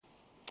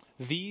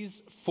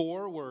These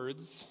 4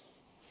 words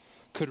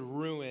could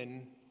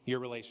ruin your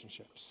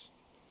relationships.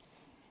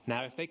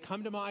 Now, if they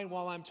come to mind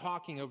while I'm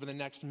talking over the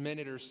next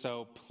minute or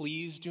so,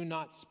 please do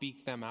not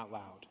speak them out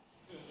loud.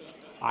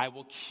 I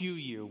will cue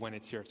you when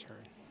it's your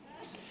turn.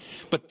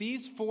 But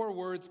these 4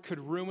 words could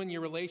ruin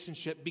your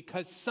relationship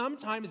because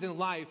sometimes in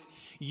life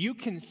you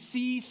can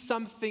see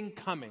something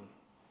coming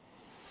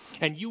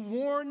and you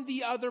warn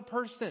the other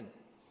person.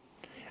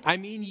 I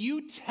mean,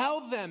 you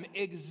tell them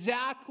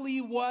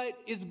exactly what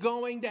is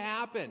going to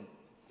happen,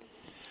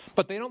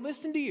 but they don't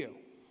listen to you.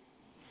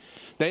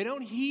 They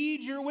don't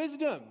heed your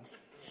wisdom.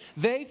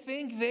 They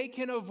think they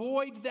can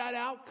avoid that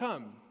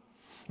outcome.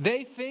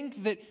 They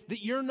think that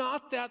you're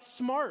not that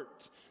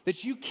smart,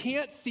 that you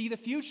can't see the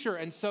future.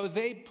 And so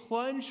they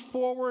plunge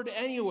forward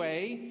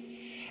anyway.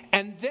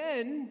 And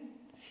then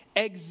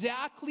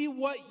exactly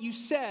what you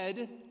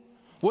said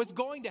was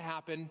going to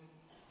happen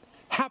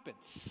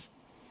happens.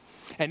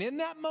 And in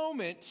that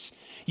moment,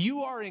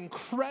 you are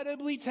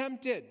incredibly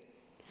tempted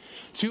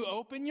to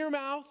open your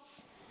mouth,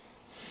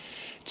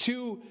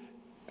 to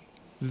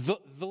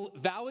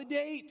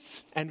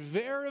validate and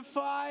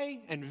verify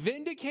and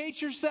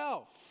vindicate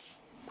yourself.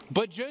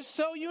 But just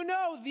so you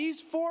know,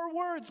 these 4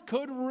 words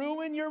could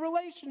ruin your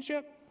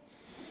relationship.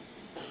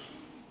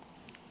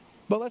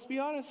 But let's be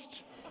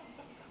honest,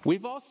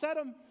 we've all said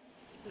them.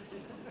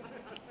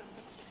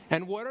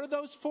 And what are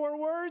those 4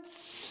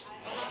 words?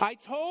 I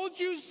told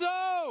you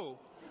so.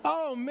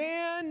 Oh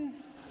man,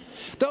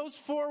 those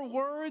 4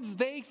 words,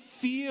 they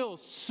feel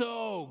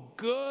so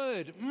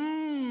good.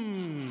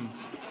 Man,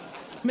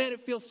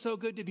 it feels so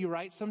good to be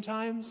right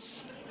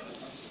sometimes.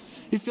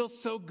 It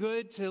feels so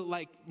good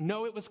to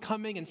know it was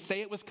coming and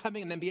say it was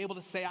coming and then be able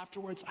to say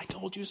afterwards, I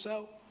told you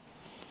so.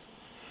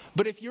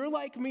 But if you're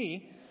like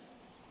me,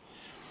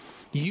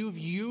 you've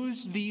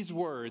used these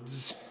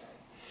words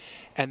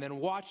and then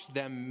watched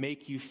them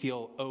make you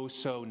feel oh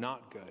so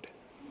not good.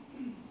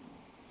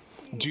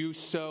 Do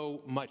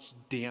so much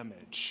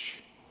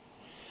damage.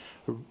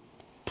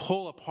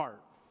 Pull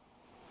apart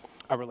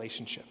a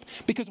relationship.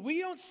 Because we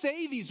don't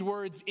say these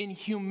words in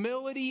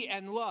humility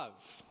and love.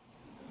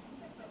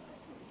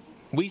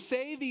 We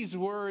say these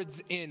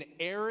words in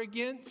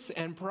arrogance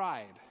and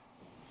pride.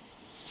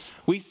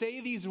 We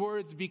say these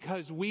words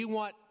because we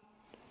want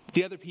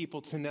the other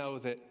people to know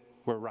that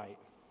we're right.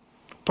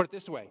 Put it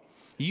this way.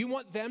 You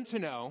want them to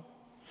know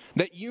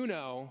that you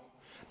know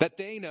that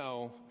they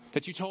know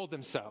that you told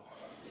them so.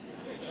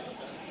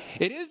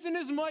 It isn't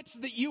as much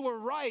that you were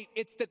right,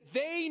 it's that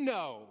they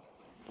know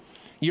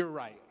you're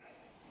right.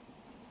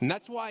 And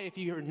that's why if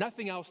you hear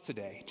nothing else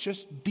today,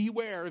 just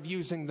beware of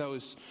using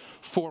those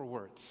 4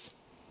 words.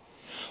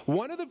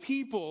 One of the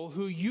people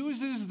who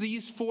uses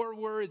these 4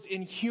 words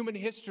in human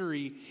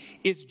history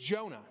is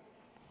Jonah.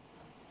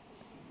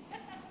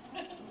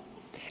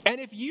 And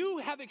if you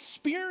have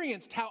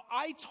experienced how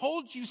I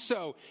told you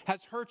so has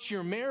hurt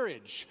your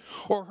marriage,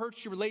 or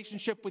hurt your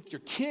relationship with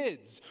your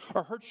kids,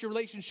 or hurt your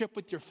relationship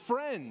with your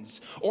friends,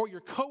 or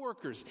your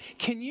coworkers,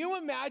 can you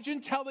imagine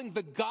telling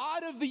the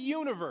God of the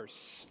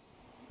universe,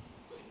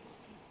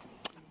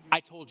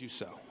 I told you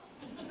so?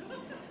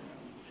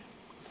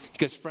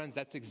 Because friends,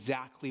 that's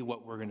exactly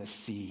what we're going to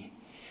see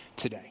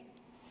today.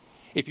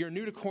 If you're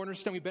new to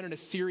Cornerstone, we've been in a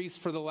series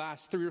for the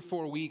last 3 or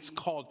 4 weeks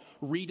called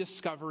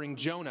Rediscovering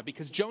Jonah,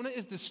 because Jonah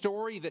is the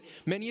story that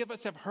many of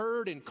us have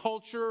heard in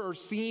culture or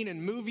seen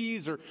in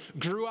movies or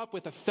grew up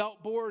with a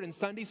felt board in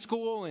Sunday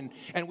school and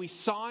we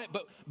saw it.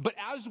 But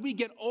as we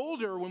get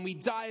older, when we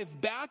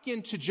dive back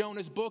into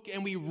Jonah's book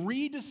and we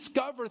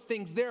rediscover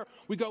things there,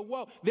 we go,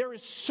 whoa, there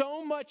is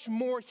so much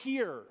more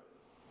here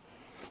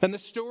than the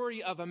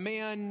story of a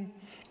man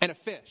and a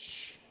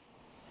fish.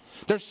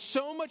 There's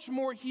so much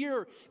more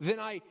here than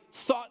I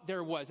thought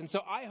there was. And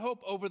so I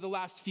hope over the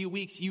last few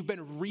weeks you've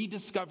been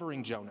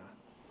rediscovering Jonah,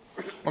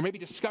 or maybe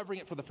discovering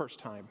it for the first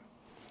time.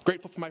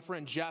 Grateful for my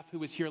friend Jeff, who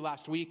was here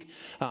last week.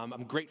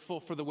 I'm grateful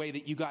for the way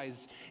that you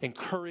guys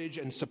encourage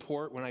and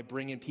support when I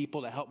bring in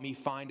people to help me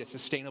find a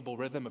sustainable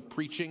rhythm of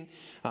preaching.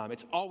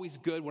 It's always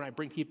good when I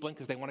bring people in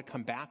because they want to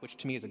come back, which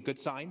to me is a good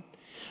sign.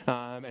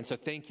 And so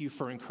thank you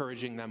for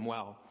encouraging them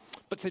well.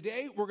 But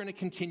today we're going to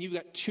continue.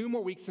 We've got 2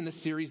 more weeks in this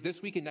series,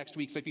 this week and next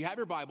week. So if you have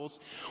your Bibles,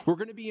 we're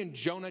going to be in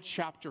Jonah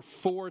chapter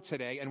 4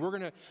 today. And we're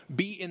going to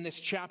be in this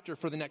chapter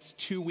for the next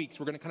 2 weeks.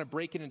 We're going to kind of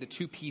break it into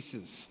 2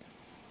 pieces.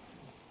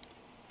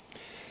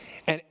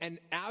 And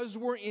as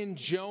we're in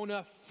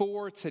Jonah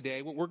 4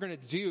 today, what we're going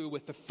to do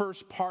with the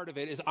first part of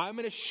it is I'm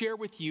going to share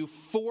with you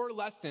 4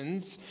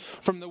 lessons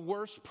from the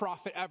worst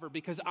prophet ever.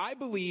 Because I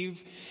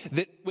believe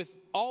that with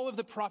all of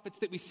the prophets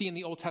that we see in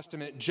the Old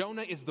Testament,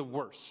 Jonah is the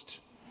worst.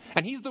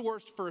 And he's the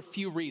worst for a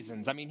few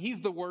reasons. I mean, he's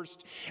the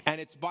worst,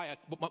 and it's by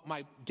what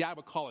my dad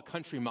would call a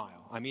country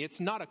mile. I mean, it's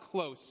not a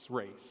close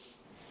race.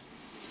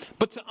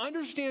 But to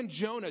understand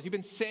Jonah, as we've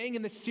been saying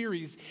in this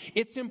series,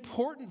 it's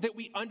important that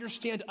we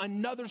understand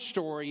another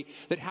story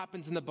that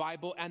happens in the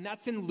Bible, and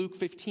that's in Luke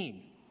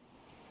 15.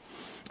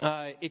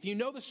 If you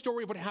know the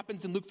story of what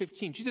happens in Luke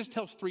 15, Jesus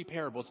tells 3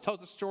 parables. He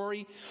tells a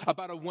story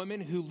about a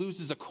woman who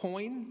loses a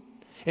coin.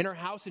 in her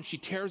house and she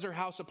tears her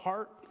house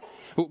apart.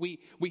 We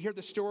hear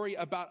the story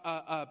about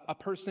a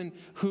person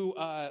who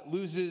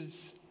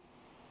loses,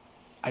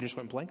 I just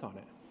went blank on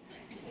it.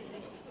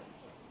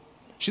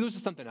 She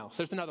loses something else.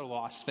 There's another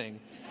lost thing.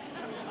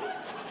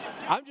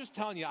 I'm just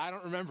telling you, I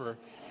don't remember.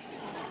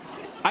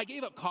 I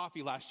gave up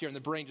coffee last year and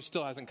the brain just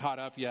still hasn't caught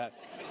up yet.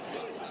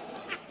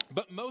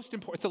 But most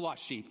important, it's a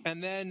lost sheep.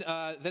 And then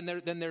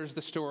there's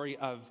the story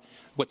of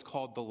what's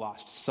called the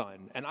lost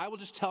son. And I will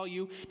just tell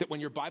you that when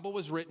your Bible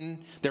was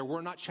written, there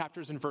were not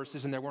chapters and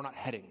verses and there were not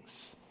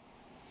headings.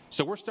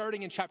 So we're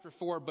starting in chapter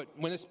 4, but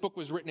when this book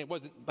was written, it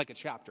wasn't like a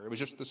chapter. It was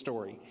just the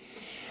story.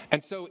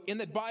 And so in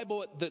the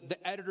Bible, the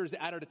editors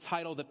added a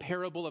title, The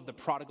Parable of the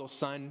Prodigal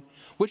Son,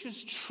 which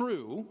is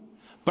true,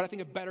 but I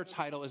think a better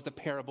title is The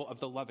Parable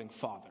of the Loving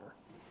Father.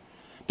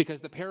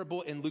 Because the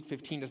parable in Luke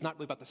 15 is not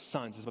really about the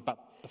sons, it's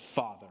about the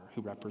Father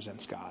who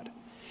represents God.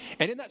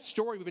 And in that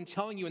story, we've been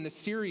telling you in this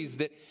series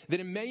that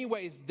in many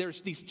ways,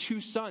 there's these two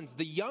sons.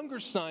 The younger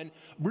son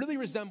really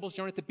resembles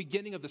Jonah at the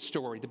beginning of the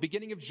story. The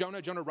beginning of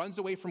Jonah runs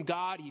away from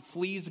God. He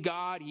flees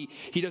God.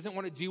 He doesn't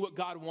want to do what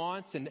God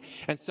wants. And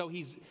so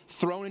he's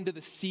thrown into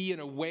the sea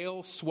and a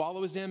whale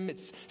swallows him.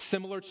 It's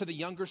similar to the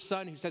younger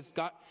son who says,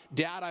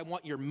 Dad, I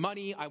want your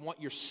money. I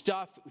want your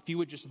stuff. If you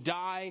would just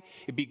die,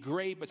 it'd be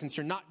great. But since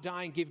you're not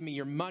dying, give me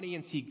your money.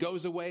 And so he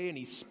goes away and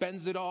he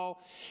spends it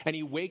all. And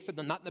he wakes up,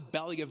 not in the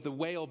belly of the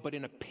whale, but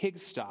in a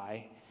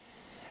pigsty.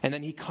 And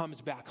then he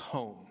comes back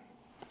home.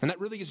 And that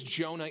really is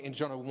Jonah in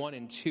Jonah 1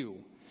 and 2.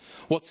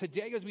 Well,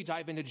 today as we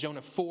dive into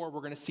Jonah 4, we're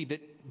going to see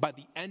that by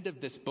the end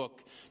of this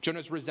book,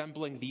 Jonah's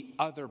resembling the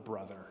other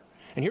brother.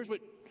 And here's what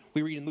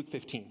we read in Luke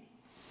 15.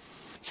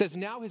 It says,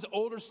 now his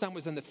older son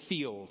was in the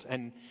field,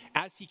 and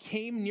as he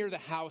came near the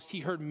house,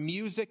 he heard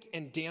music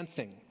and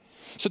dancing.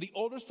 So the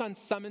older son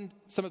summoned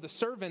some of the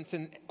servants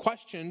and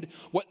questioned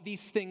what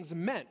these things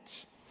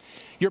meant.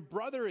 Your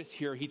brother is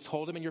here, he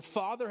told him, and your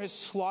father has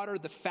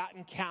slaughtered the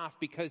fattened calf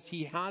because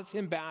he has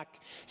him back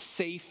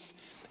safe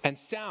and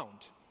sound.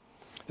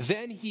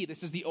 Then he,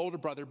 this is the older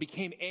brother,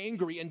 became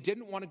angry and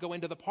didn't want to go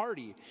into the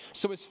party.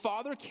 So his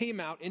father came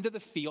out into the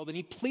field and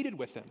he pleaded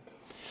with him.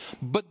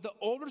 But the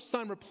older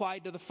son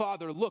replied to the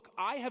father, look,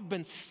 I have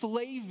been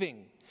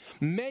slaving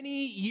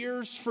many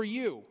years for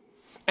you,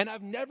 and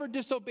I've never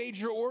disobeyed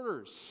your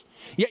orders.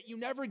 Yet you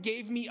never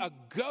gave me a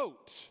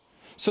goat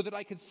so that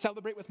I could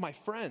celebrate with my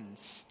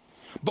friends.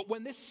 But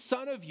when this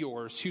son of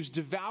yours, who's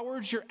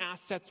devoured your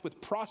assets with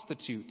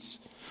prostitutes,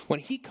 when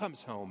he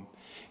comes home,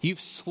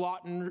 you've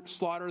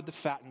slaughtered the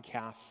fattened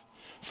calf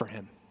for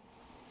him.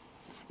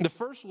 The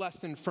first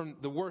lesson from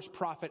the worst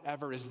prophet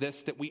ever is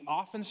this, that we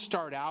often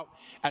start out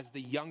as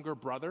the younger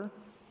brother,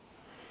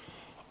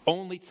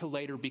 only to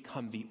later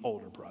become the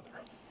older brother.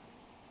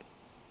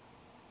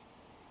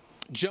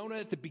 Jonah,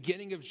 at the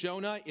beginning of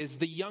Jonah, is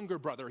the younger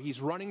brother.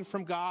 He's running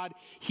from God.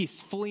 He's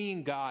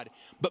fleeing God.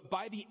 But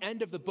by the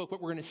end of the book,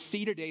 what we're going to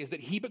see today is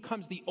that he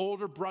becomes the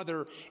older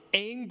brother,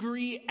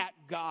 angry at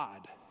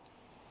God.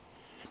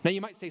 Now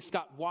you might say,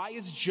 Scott, why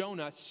is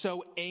Jonah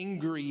so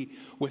angry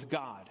with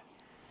God?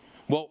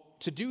 Well,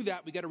 to do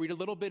that, we got to read a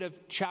little bit of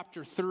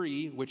chapter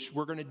 3, which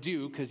we're going to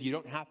do because you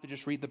don't have to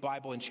just read the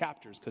Bible in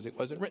chapters because it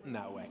wasn't written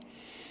that way.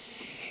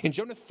 In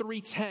Jonah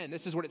 3:10,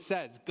 this is what it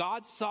says.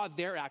 God saw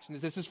their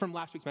actions. This is from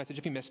last week's message,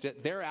 if you missed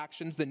it. Their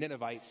actions, the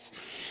Ninevites,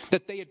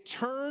 that they had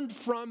turned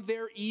from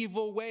their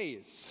evil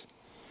ways.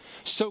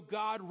 So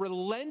God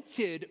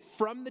relented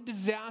from the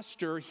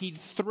disaster he'd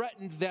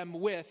threatened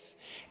them with,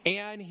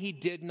 and he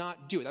did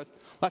not do it. That was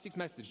last week's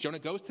message. Jonah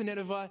goes to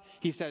Nineveh.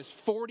 He says,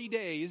 40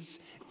 days,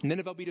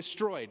 Nineveh will be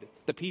destroyed.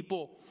 The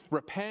people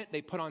repent.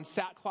 They put on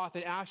sackcloth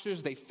and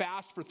ashes. They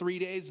fast for 3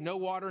 days. No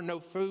water, no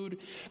food.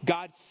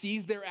 God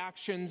sees their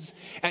actions,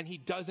 and he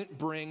doesn't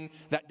bring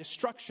that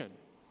destruction.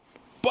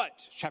 But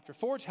chapter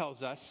 4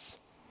 tells us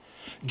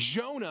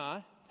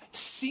Jonah,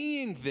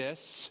 seeing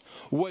this,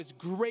 was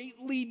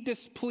greatly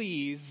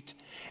displeased,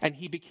 and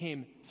he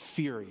became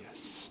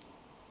furious.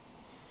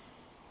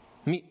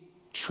 Let me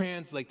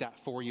translate that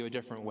for you a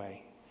different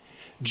way.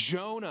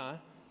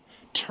 Jonah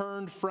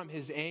turned from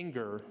his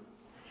anger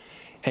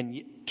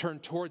and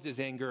turned towards his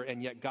anger,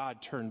 and yet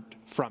God turned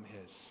from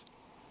his.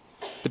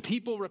 The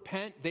people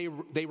repent, they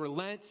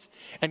relent,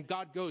 and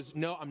God goes,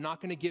 no, I'm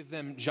not going to give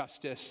them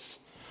justice.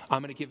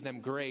 I'm going to give them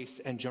grace.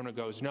 And Jonah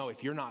goes, no,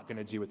 if you're not going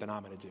to do it, then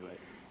I'm going to do it.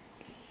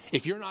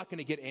 If you're not going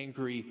to get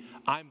angry,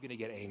 I'm going to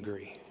get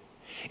angry.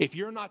 If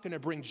you're not going to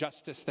bring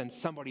justice, then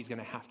somebody's going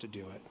to have to do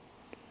it.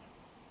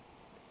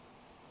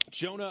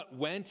 Jonah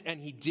went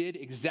and he did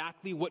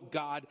exactly what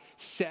God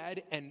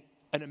said, and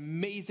an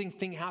amazing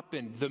thing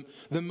happened.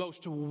 The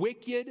most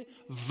wicked,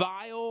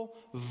 vile,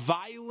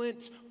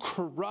 violent,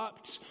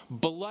 corrupt,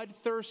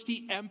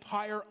 bloodthirsty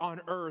empire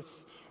on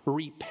earth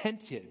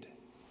repented.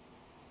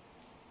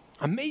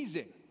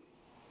 Amazing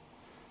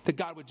that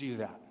God would do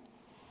that.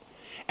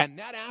 And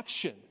that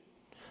action,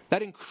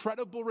 that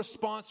incredible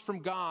response from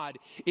God,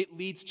 it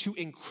leads to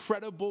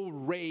incredible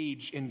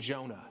rage in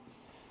Jonah.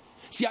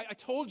 See, I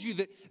told you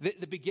that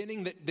at the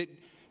beginning that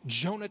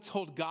Jonah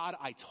told God,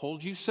 I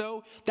told you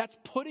so. That's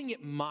putting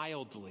it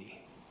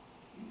mildly.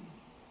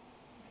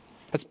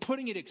 That's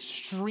putting it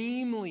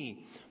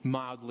extremely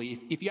mildly.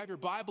 If you have your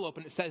Bible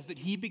open, it says that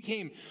he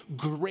became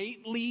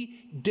greatly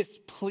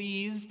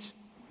displeased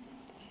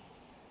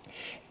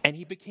and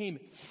he became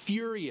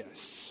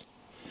furious.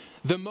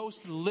 The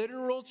most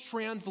literal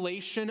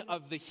translation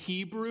of the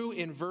Hebrew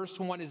in verse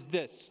 1 is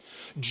this: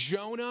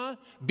 Jonah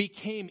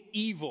became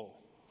evil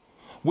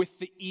with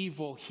the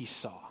evil he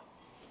saw.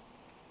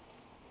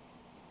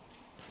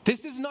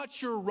 This is not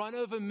your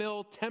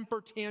run-of-the-mill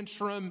temper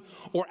tantrum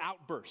or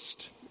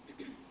outburst.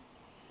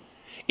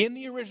 In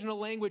the original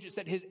language, it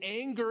said his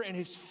anger and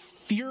his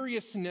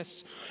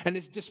furiousness and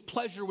his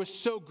displeasure was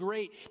so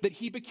great that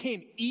he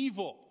became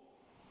evil.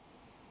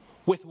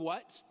 With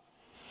what?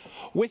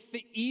 With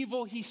the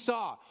evil he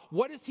saw.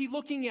 What is he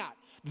looking at?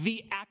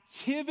 The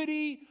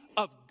activity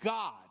of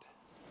God.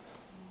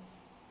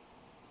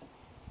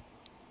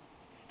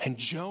 And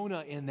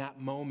Jonah in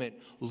that moment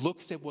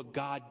looks at what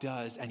God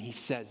does and he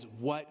says,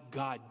 what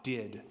God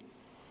did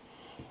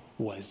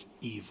was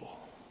evil.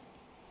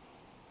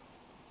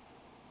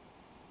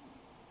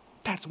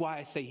 That's why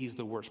I say he's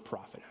the worst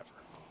prophet ever.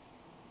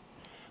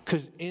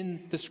 Because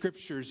in the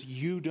scriptures,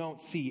 you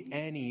don't see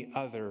any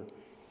other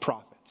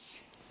prophets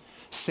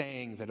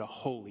saying that a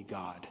holy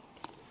God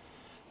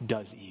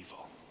does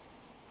evil.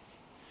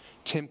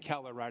 Tim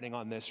Keller, writing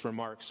on this,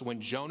 remarks,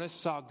 when Jonah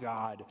saw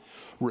God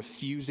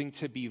refusing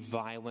to be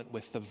violent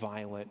with the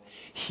violent,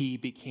 he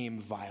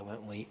became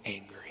violently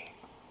angry.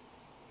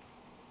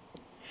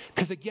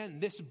 Because again,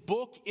 this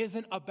book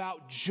isn't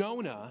about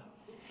Jonah,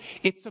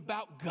 it's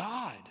about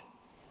God.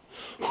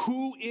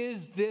 Who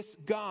is this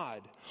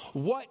God?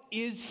 What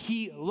is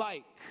he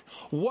like?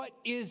 What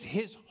is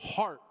his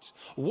heart?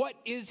 What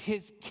is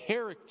his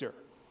character?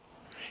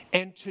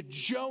 And to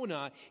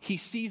Jonah, he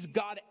sees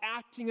God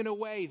acting in a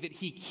way that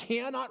he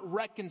cannot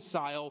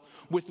reconcile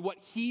with what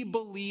he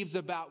believes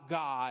about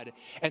God.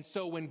 And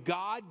so when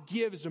God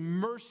gives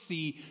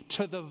mercy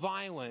to the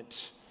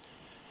violent,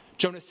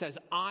 Jonah says,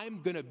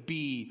 I'm going to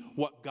be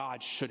what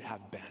God should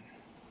have been.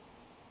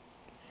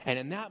 And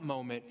in that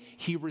moment,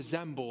 he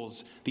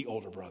resembles the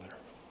older brother.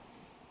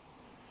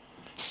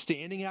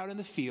 Standing out in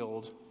the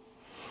field,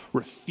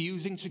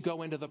 refusing to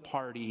go into the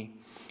party,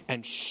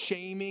 and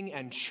shaming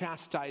and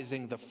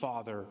chastising the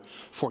father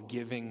for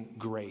giving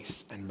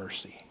grace and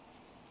mercy.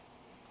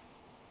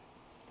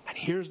 And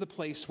here's the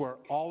place where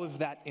all of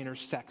that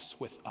intersects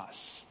with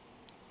us.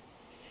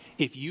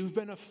 If you've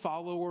been a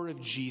follower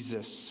of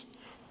Jesus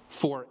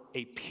for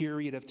a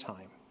period of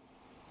time,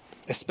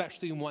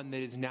 especially one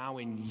that is now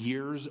in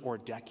years or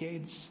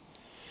decades,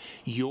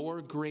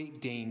 your great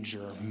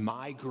danger,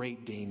 my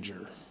great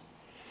danger,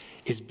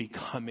 is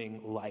becoming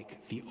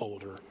like the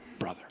older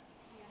brother.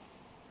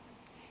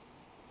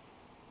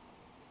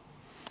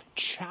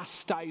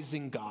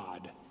 Chastising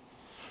God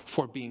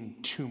for being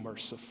too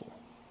merciful.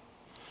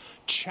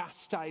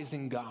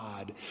 Chastising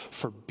God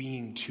for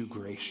being too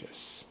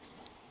gracious.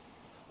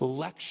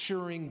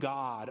 Lecturing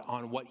God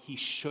on what he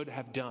should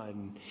have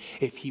done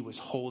if he was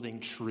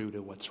holding true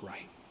to what's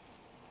right.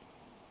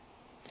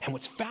 And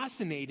what's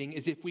fascinating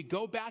is if we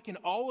go back in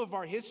all of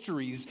our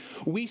histories,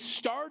 we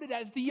started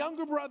as the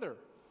younger brother.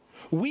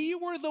 We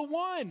were the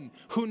one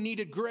who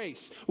needed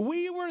grace.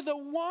 We were the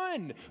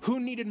one who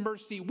needed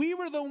mercy. We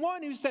were the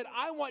one who said,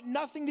 I want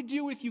nothing to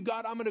do with you,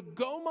 God. I'm going to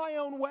go my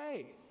own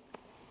way.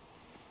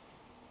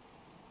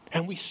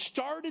 And we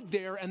started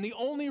there, and the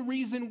only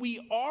reason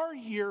we are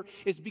here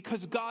is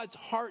because God's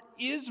heart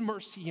is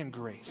mercy and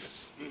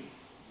grace.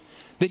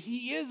 That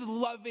he is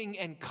loving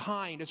and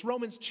kind. As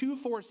Romans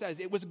 2:4 says,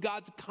 it was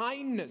God's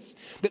kindness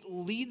that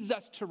leads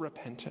us to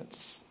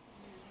repentance.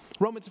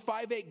 Romans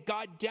 5:8,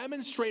 God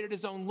demonstrated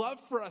his own love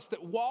for us,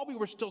 that while we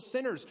were still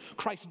sinners,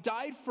 Christ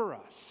died for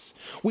us.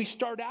 We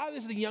start out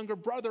as the younger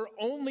brother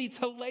only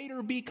to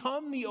later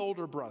become the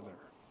older brother.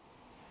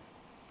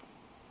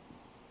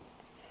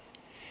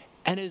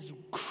 And as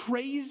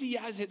crazy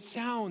as it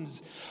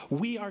sounds,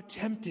 we are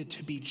tempted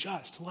to be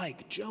just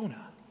like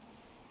Jonah,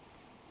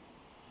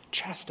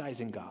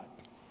 chastising God.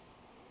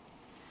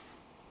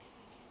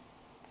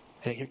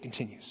 And here it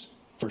continues,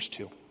 verse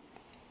 2.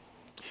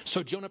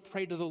 So Jonah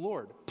prayed to the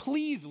Lord,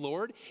 please,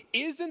 Lord,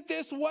 isn't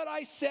this what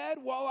I said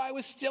while I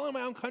was still in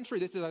my own country?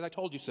 This is as I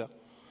told you so.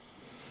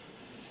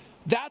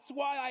 That's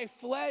why I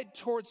fled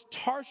towards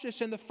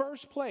Tarshish in the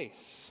first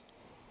place.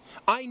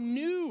 I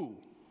knew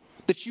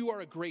that you are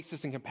a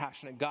gracious and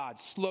compassionate God,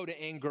 slow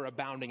to anger,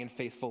 abounding in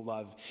faithful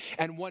love,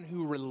 and one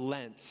who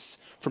relents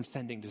from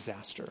sending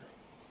disaster.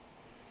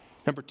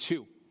 Number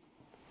 2,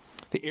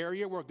 the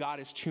area where God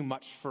is too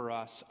much for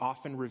us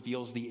often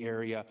reveals the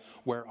area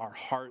where our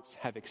hearts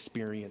have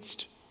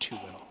experienced too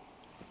little.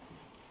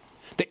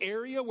 The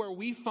area where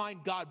we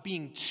find God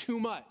being too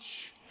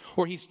much,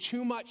 or he's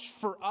too much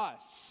for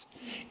us,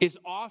 is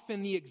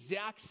often the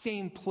exact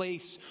same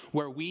place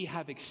where we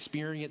have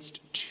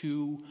experienced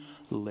too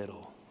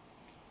little.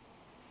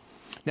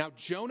 Now,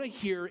 Jonah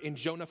here in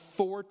Jonah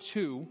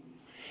 4:2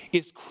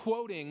 is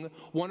quoting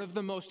one of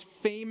the most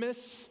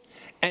famous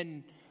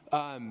and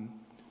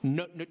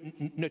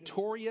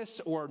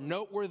notorious or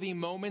noteworthy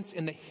moments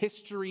in the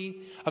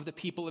history of the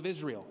people of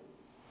Israel.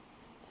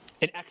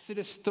 In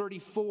Exodus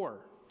 34,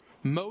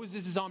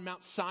 Moses is on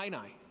Mount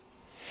Sinai,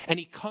 and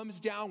he comes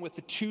down with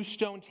the 2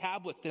 stone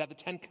tablets that have the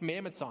 10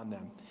 commandments on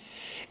them.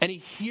 And he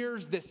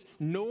hears this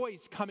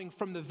noise coming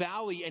from the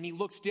valley, and he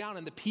looks down,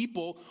 and the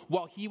people,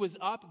 while he was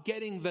up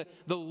getting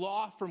the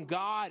law from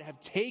God, have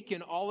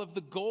taken all of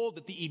the gold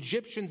that the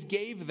Egyptians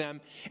gave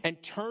them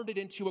and turned it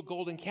into a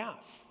golden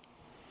calf.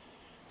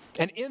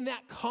 And in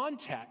that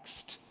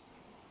context,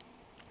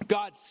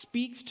 God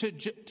speaks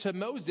to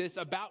Moses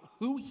about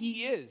who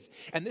he is.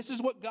 And this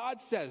is what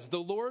God says. The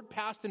Lord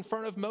passed in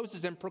front of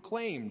Moses and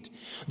proclaimed,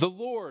 the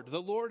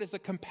Lord is a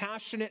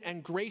compassionate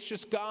and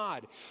gracious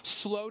God,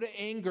 slow to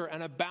anger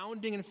and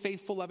abounding in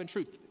faithful love and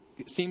truth.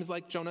 It seems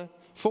like Jonah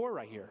 4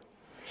 right here.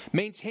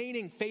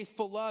 Maintaining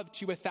faithful love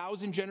to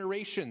 1,000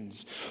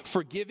 generations,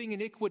 forgiving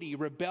iniquity,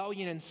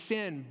 rebellion, and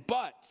sin,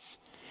 but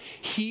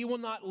he will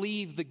not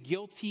leave the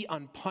guilty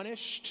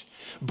unpunished,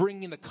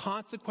 bringing the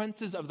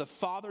consequences of the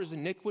father's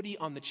iniquity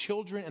on the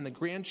children and the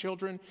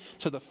grandchildren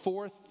to the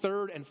 4th,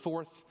 3rd, and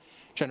 4th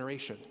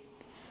generation.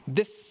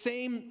 This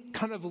same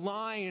kind of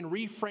line and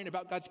refrain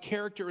about God's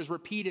character is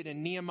repeated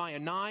in Nehemiah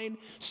 9,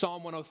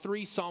 Psalm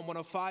 103, Psalm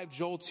 105,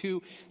 Joel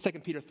 2, 2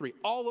 Peter 3.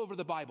 All over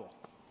the Bible,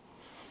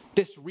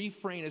 this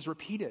refrain is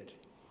repeated.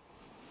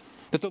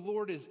 That the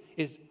Lord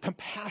is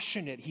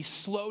compassionate. He's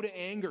slow to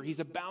anger. He's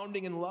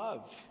abounding in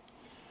love.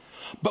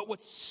 But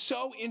what's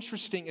so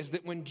interesting is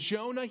that when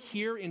Jonah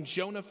here in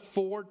Jonah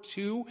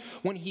 4:2,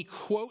 when he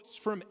quotes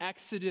from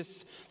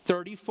Exodus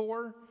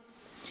 34,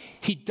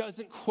 he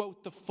doesn't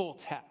quote the full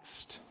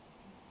text.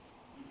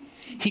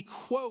 He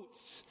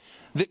quotes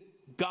that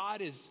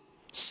God is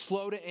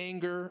slow to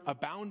anger,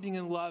 abounding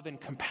in love,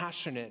 and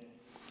compassionate,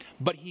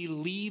 but he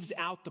leaves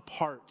out the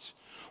part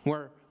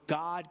where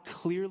God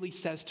clearly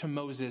says to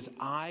Moses,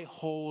 I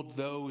hold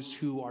those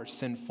who are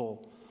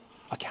sinful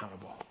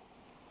accountable.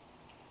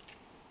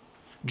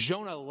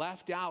 Jonah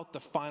left out the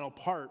final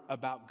part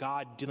about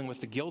God dealing with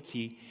the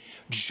guilty,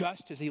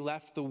 just as he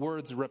left the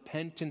words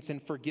repentance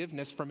and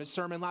forgiveness from his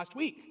sermon last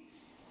week.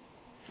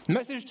 The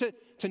message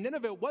to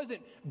Nineveh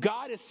wasn't,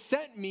 God has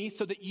sent me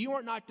so that you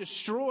are not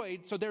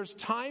destroyed, so there's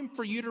time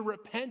for you to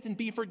repent and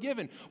be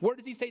forgiven. What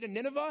does he say to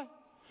Nineveh?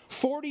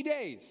 40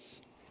 days,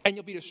 and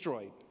you'll be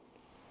destroyed.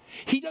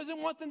 He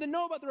doesn't want them to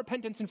know about the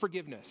repentance and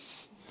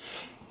forgiveness.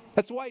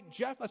 That's why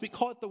Jeff, as we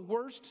call it, the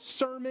worst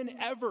sermon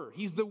ever.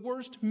 He's the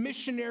worst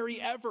missionary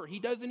ever. He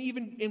doesn't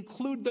even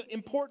include the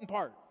important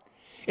part.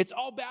 It's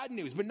all bad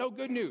news, but no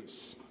good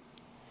news.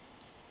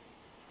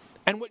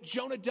 And what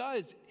Jonah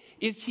does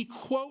is he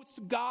quotes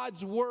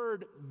God's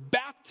word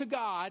back to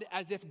God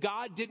as if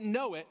God didn't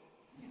know it.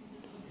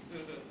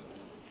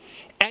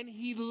 And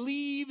he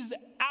leaves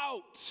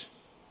out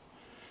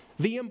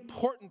the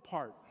important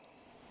part.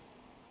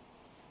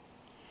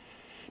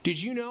 Did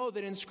you know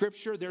that in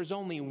Scripture there's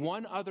only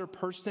one other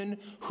person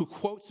who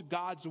quotes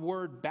God's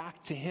word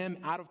back to him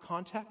out of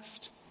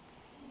context?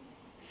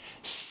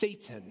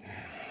 Satan.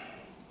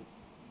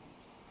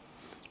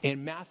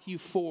 In Matthew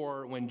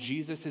 4, when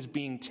Jesus is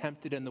being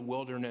tempted in the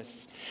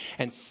wilderness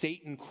and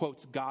Satan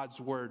quotes God's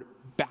word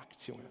back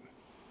to him.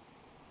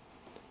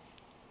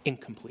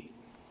 Incomplete.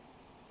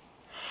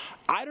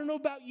 I don't know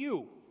about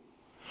you,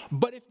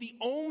 but if the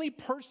only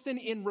person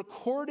in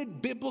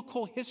recorded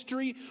biblical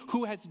history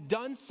who has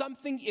done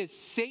something is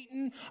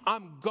Satan,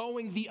 I'm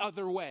going the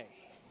other way.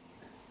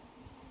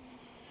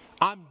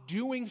 I'm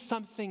doing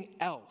something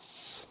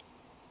else.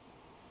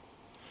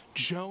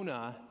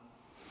 Jonah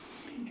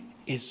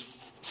is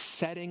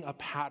setting a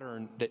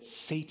pattern that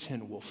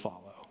Satan will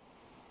follow.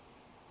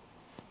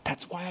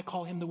 That's why I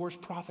call him the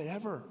worst prophet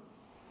ever.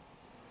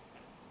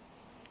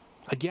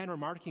 Again,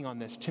 remarking on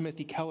this,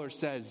 Timothy Keller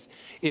says,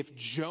 if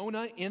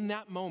Jonah in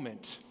that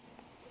moment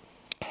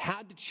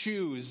had to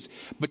choose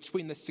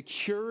between the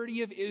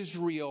security of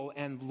Israel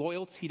and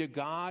loyalty to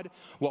God,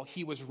 well,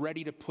 he was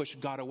ready to push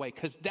God away,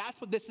 because that's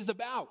what this is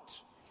about.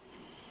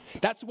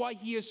 That's why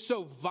he is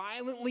so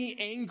violently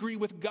angry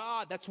with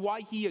God. That's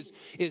why he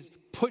is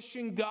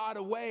pushing God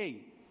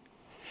away.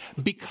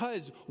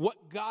 Because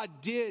what God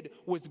did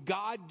was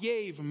God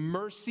gave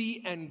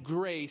mercy and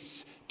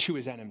grace to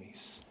his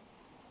enemies.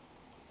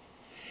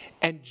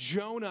 And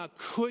Jonah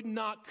could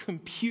not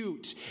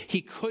compute,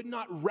 he could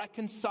not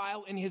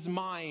reconcile in his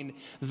mind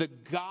the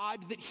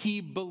God that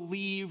he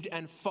believed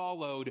and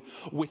followed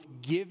with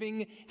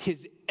giving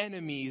his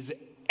enemies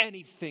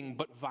anything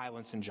but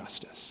violence and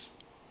justice.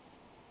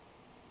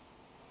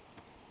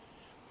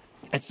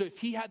 And so if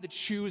he had to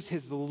choose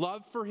his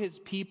love for his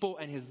people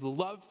and his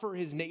love for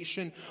his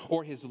nation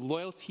or his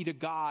loyalty to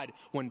God,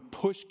 when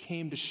push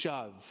came to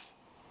shove,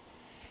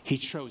 he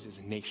chose his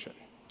nation.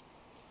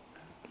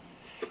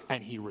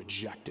 And he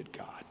rejected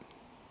God.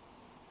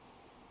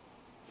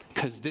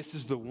 Because this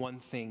is the one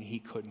thing he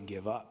couldn't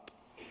give up.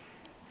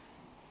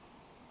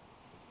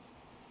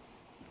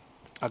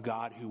 A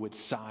God who would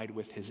side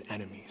with his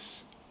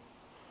enemies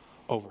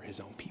over his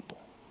own people.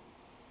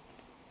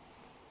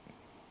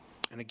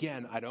 And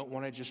again, I don't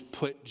want to just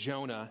put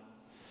Jonah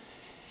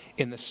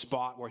in the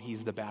spot where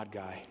he's the bad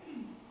guy.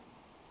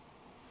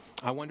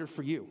 I wonder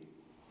for you,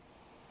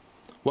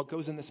 What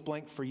goes in this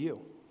blank for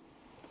you?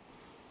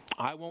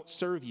 I won't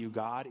serve you,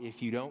 God,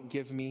 if you don't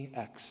give me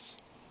X.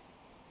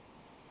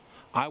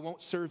 I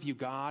won't serve you,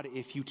 God,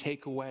 if you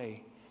take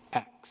away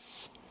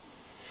X.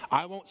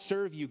 I won't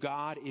serve you,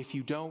 God, if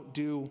you don't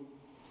do.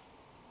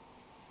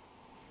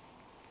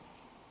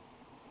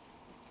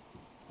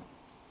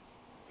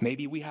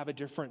 Maybe we have a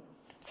different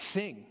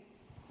thing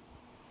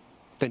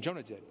than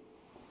Jonah did.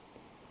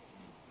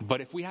 But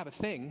if we have a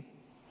thing,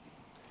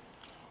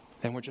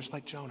 then we're just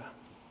like Jonah.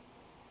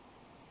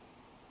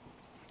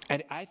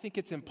 And I think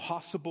it's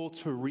impossible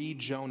to read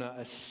Jonah,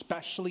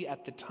 especially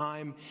at the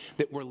time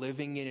that we're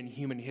living in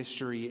human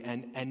history,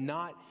 and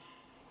not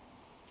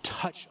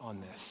touch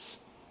on this.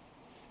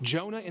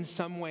 Jonah, in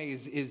some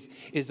ways,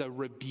 is a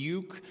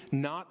rebuke,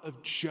 not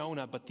of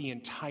Jonah, but the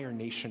entire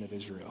nation of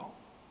Israel.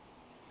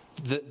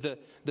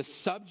 The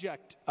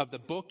subject of the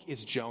book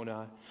is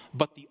Jonah,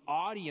 but the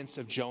audience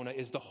of Jonah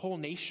is the whole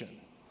nation.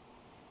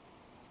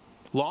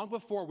 Long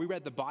before we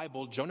read the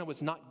Bible, Jonah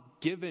was not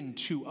given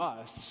to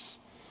us.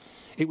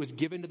 It was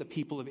given to the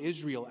people of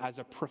Israel as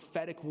a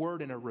prophetic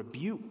word and a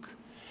rebuke.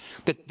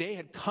 That they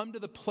had come to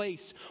the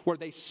place where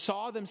they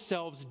saw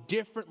themselves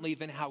differently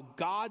than how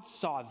God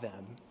saw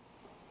them.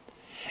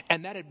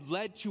 And that had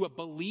led to a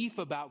belief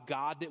about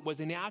God that was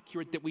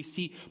inaccurate, that we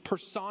see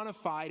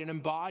personified and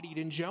embodied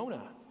in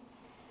Jonah.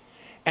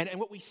 And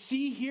what we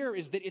see here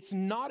is that it's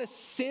not a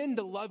sin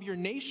to love your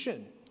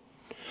nation.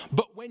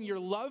 But when your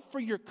love for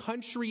your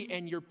country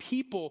and your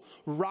people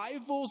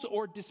rivals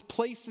or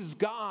displaces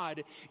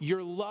God,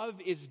 your love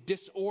is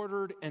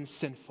disordered and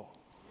sinful.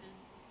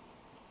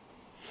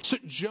 So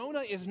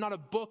Jonah is not a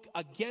book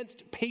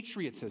against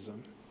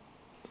patriotism.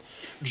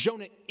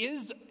 Jonah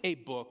is a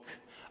book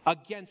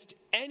against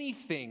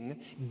anything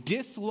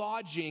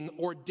dislodging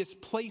or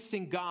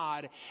displacing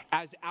God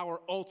as our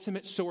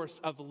ultimate source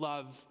of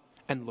love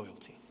and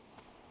loyalty.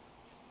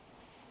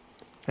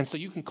 And so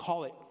you can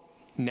call it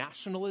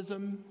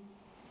nationalism,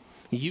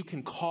 you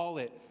can call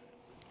it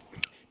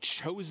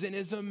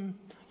chosenism,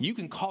 you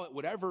can call it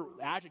whatever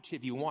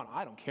adjective you want.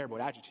 I don't care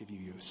what adjective you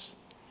use.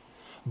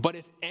 But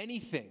if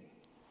anything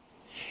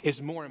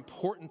is more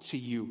important to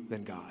you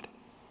than God,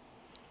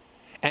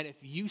 and if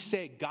you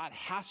say God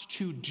has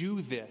to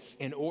do this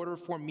in order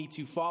for me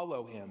to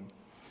follow him,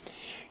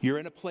 you're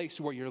in a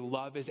place where your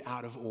love is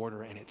out of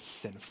order and it's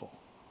sinful.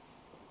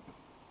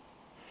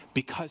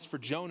 Because for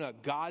Jonah,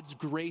 God's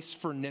grace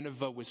for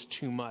Nineveh was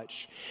too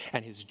much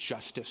and his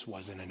justice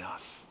wasn't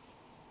enough.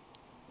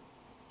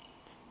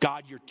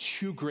 God, you're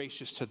too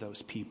gracious to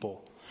those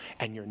people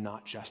and you're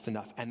not just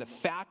enough. And the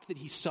fact that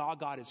he saw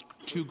God as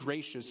too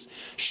gracious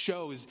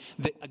shows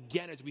that,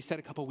 again, as we said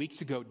a couple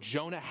weeks ago,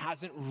 Jonah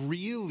hasn't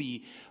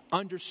really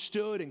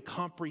understood and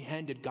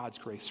comprehended God's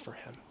grace for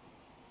him.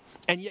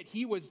 And yet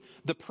he was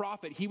the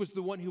prophet. He was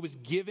the one who was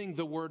giving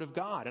the word of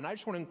God. And I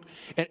just want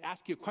to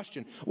ask you a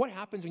question. What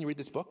happens when you read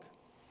this book?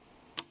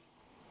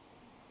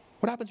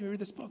 What happens when you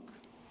read this book?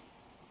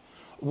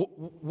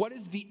 What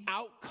is the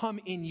outcome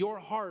in your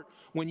heart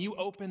when you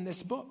open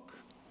this book?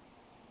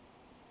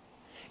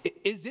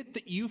 Is it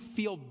that you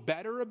feel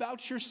better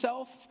about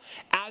yourself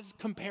as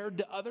compared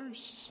to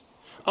others?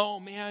 Oh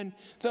man,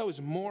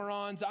 those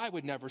morons, I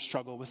would never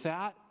struggle with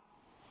that.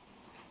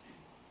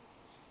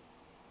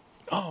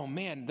 Oh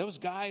man, those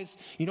guys,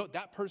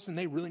 that person,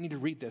 they really need to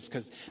read this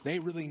because they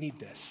really need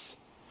this.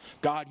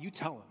 God, you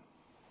tell them.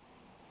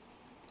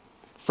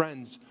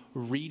 Friends,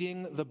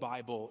 reading the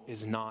Bible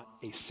is not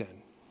a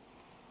sin.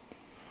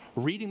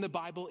 Reading the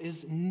Bible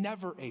is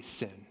never a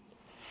sin.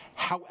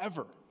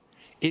 However,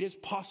 it is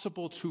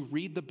possible to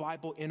read the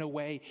Bible in a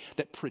way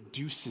that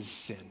produces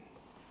sin.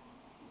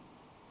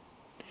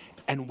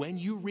 And when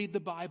you read the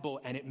Bible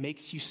and it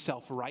makes you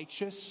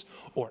self-righteous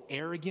or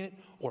arrogant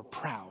or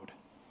proud,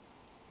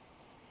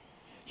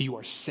 you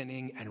are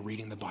sinning and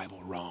reading the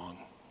Bible wrong.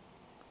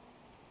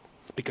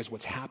 Because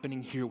what's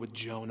happening here with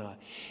Jonah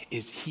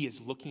is he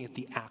is looking at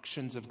the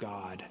actions of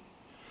God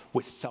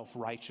with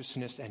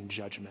self-righteousness and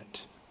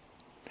judgment.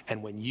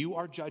 And when you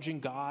are judging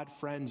God,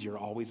 friends, you're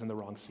always in the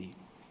wrong seat.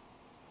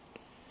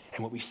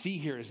 And what we see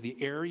here is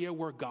the area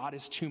where God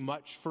is too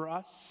much for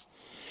us,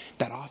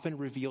 that often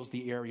reveals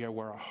the area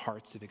where our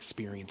hearts have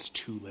experienced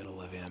too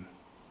little of him.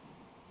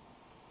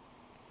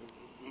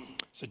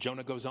 So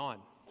Jonah goes on.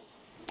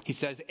 He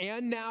says,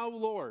 "And now,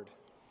 Lord,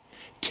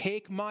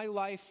 take my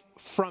life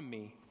from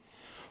me,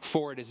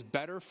 for it is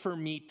better for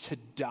me to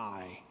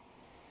die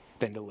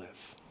than to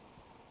live."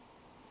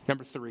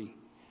 Number 3,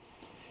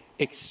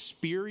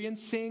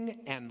 experiencing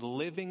and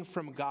living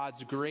from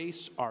God's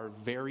grace are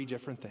very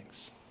different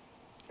things.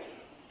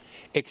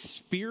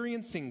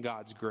 Experiencing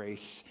God's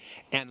grace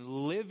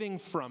and living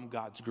from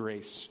God's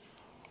grace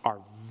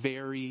are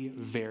very,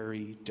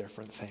 very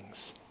different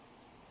things.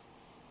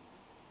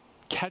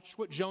 Catch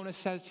what Jonah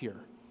says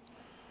here.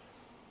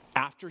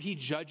 After he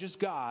judges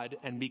God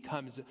and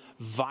becomes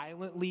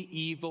violently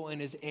evil in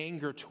his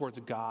anger towards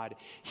God,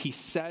 he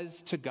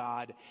says to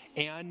God,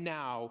 "And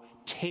now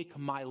take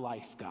my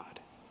life, God.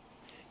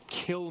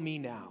 Kill me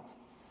now.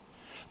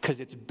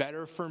 Because it's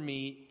better for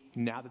me,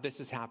 now that this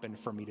has happened,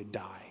 for me to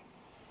die."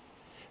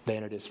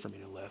 than it is for me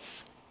to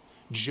live.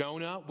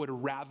 Jonah would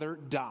rather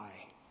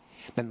die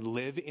than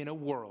live in a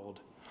world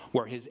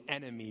where his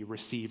enemy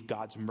received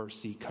God's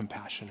mercy,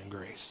 compassion, and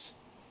grace.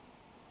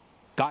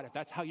 God, if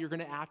that's how you're going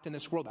to act in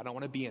this world, I don't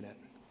want to be in it.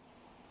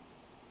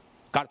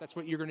 God, if that's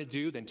what you're going to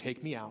do, then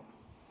take me out.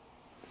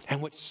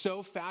 And what's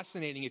so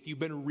fascinating, if you've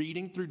been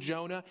reading through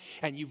Jonah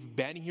and you've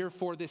been here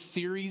for this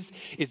series,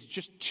 is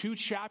just 2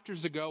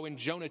 chapters ago in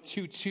Jonah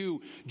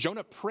 2:2,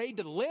 Jonah prayed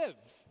to live.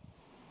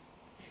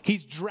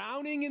 He's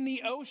drowning in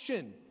the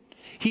ocean.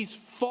 He's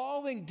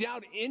falling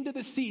down into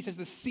the sea. He says,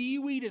 the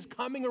seaweed is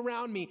coming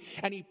around me.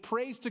 And he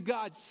prays to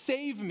God,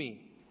 save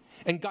me.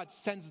 And God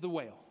sends the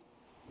whale.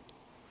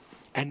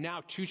 And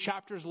now 2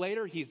 chapters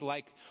later, he's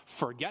like,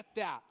 forget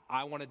that.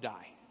 I want to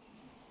die.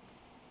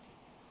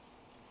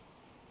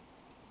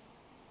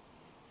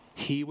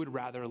 He would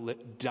rather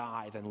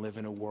die than live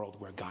in a world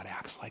where God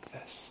acts like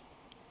this.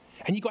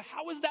 And you go,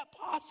 how is that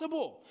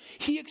possible?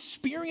 He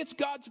experienced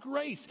God's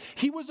grace.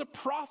 He was a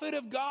prophet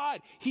of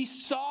God. He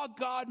saw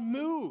God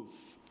move.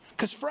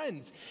 Because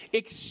friends,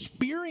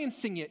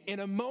 experiencing it in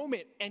a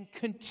moment and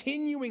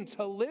continuing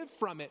to live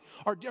from it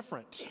are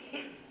different.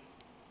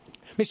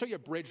 Let me show you a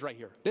bridge right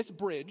here. This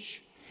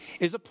bridge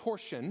is a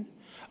portion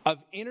of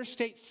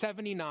Interstate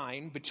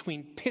 79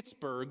 between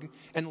Pittsburgh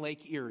and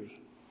Lake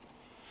Erie.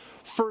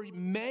 For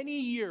many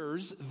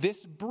years,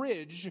 this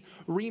bridge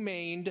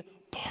remained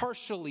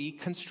partially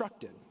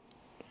constructed.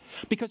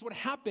 Because what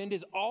happened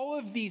is all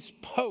of these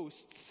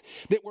posts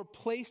that were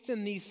placed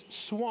in these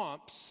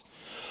swamps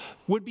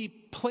would be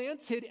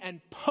planted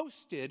and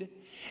posted,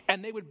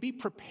 and they would be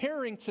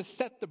preparing to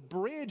set the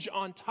bridge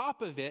on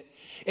top of it,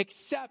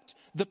 except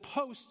the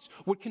posts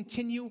would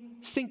continue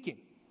sinking.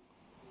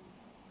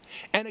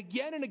 And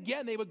again,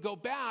 they would go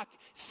back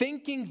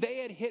thinking they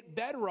had hit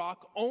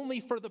bedrock, only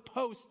for the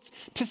posts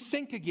to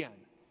sink again.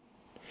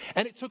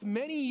 And it took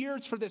many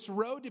years for this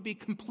road to be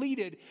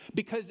completed,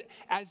 because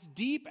as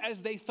deep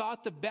as they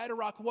thought the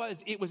bedrock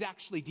was, it was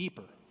actually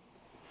deeper.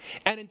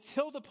 And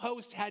until the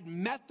post had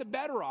met the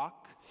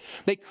bedrock,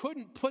 they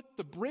couldn't put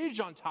the bridge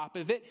on top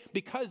of it,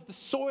 because the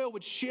soil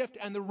would shift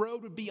and the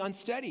road would be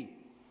unsteady.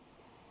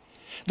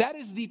 That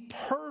is the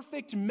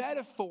perfect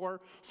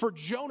metaphor for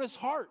Jonah's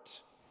heart.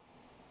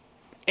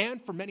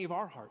 And for many of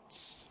our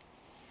hearts.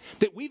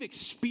 That we've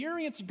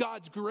experienced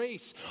God's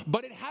grace,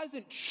 but it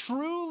hasn't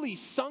truly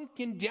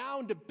sunken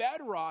down to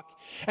bedrock.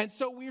 And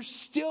so we're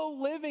still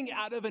living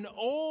out of an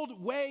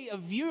old way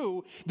of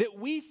view that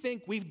we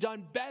think we've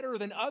done better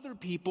than other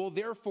people.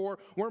 Therefore,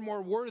 we're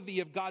more worthy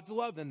of God's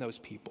love than those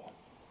people.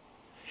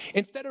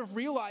 Instead of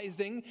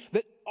realizing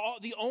that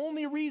the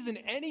only reason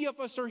any of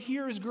us are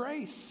here is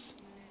grace.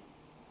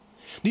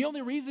 The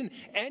only reason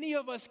any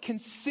of us can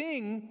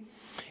sing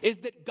is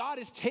that God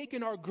has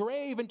taken our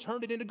grave and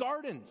turned it into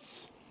gardens.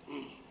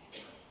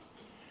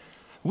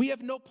 We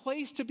have no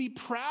place to be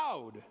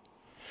proud,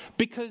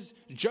 because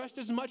just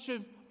as much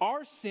of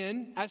our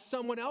sin as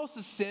someone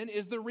else's sin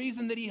is the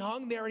reason that he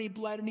hung there and he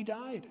bled and he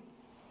died.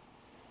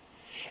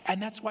 And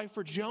that's why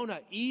for Jonah,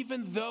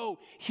 even though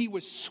he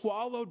was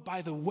swallowed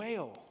by the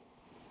whale,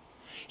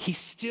 he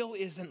still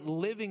isn't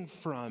living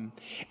from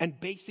and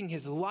basing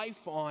his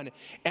life on,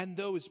 and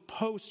those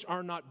posts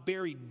are not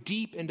buried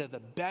deep into the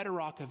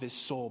bedrock of his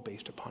soul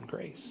based upon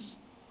grace.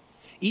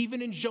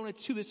 Even in Jonah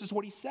 2, this is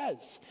what he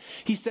says.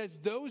 He says,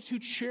 those who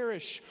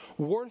cherish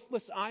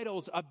worthless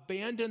idols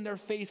abandon their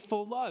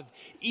faithful love.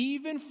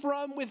 Even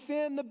from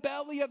within the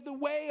belly of the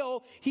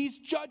whale, he's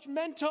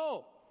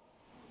judgmental.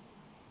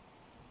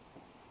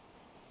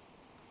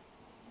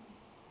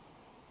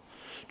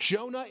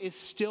 Jonah is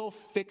still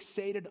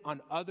fixated on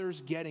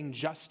others getting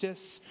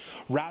justice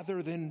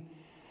rather than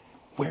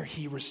where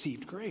he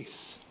received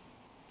grace.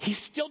 He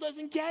still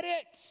doesn't get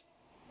it.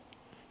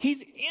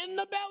 He's in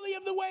the belly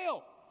of the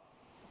whale.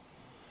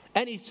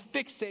 And he's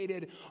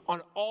fixated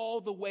on all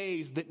the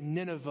ways that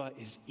Nineveh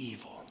is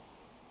evil.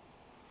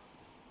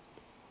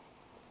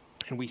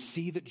 And we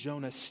see that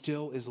Jonah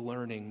still is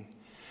learning,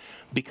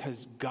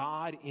 because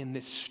God in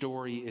this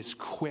story is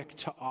quick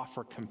to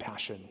offer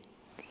compassion,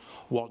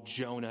 while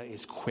Jonah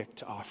is quick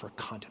to offer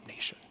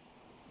condemnation.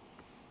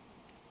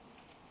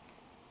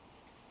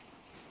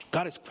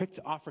 God is quick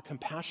to offer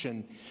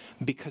compassion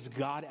because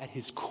God at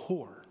his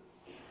core,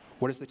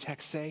 what does the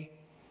text say?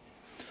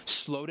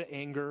 Slow to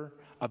anger,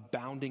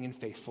 abounding in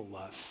faithful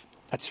love.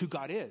 That's who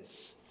God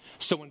is.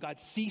 So when God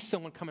sees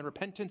someone come in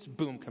repentance,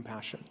 boom,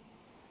 compassion.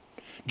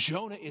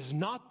 Jonah is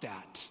not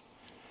that.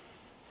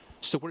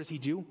 So what does he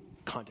do?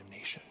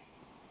 Condemnation.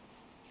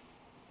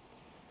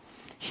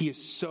 He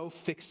is so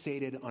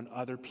fixated on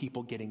other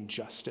people getting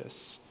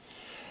justice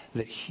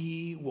that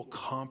he will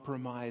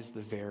compromise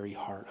the very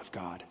heart of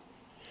God.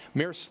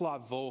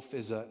 Miroslav Volf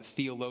is a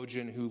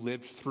theologian who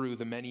lived through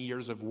the many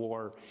years of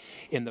war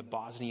in the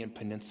Bosnian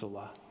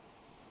Peninsula.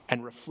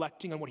 And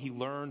reflecting on what he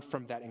learned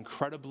from that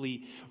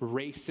incredibly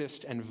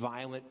racist and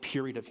violent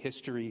period of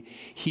history,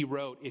 he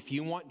wrote, if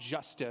you want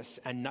justice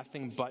and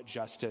nothing but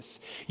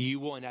justice, you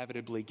will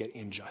inevitably get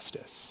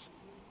injustice.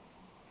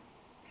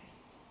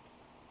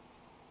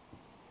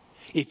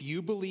 If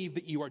you believe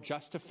that you are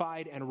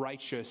justified and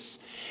righteous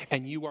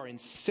and you are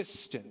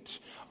insistent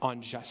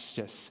on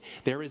justice,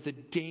 there is a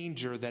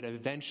danger that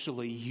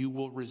eventually you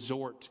will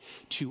resort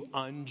to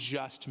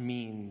unjust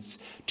means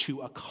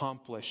to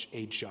accomplish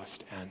a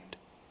just end.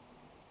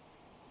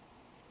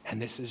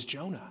 And this is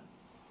Jonah.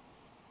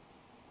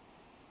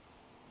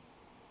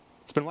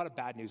 It's been a lot of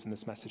bad news in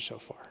this message so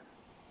far.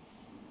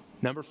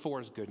 Number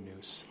 4 is good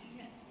news.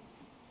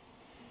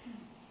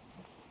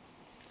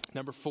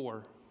 Number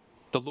 4,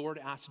 the Lord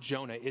asked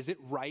Jonah, is it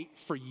right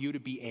for you to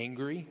be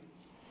angry?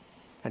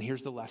 And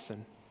here's the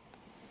lesson.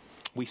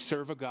 We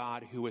serve a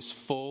God who is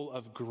full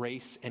of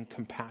grace and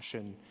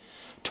compassion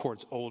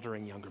towards older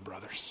and younger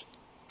brothers.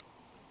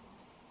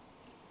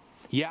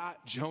 Yeah,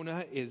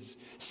 Jonah is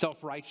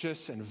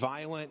self-righteous and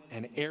violent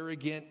and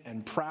arrogant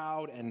and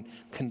proud and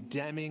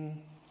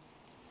condemning.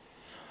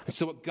 And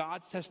so what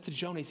God says to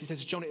Jonah is, he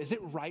says, Jonah, is it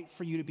right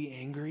for you to be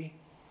angry?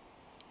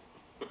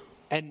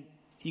 And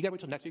you got to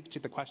wait till next week to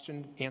get the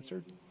question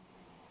answered.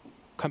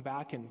 Come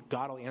back and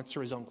God will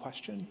answer his own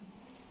question.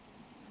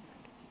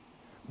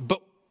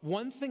 But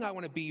one thing I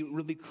want to be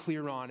really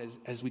clear on is,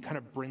 as we kind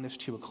of bring this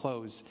to a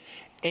close,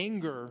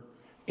 anger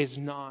is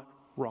not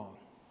wrong.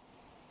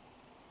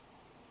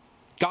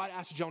 God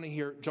asked Jonah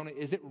here, Jonah,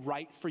 is it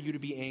right for you to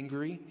be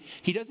angry?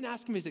 He doesn't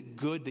ask him, is it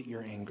good that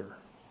you're angry?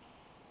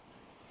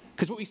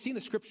 Because what we see in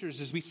the scriptures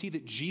is we see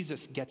that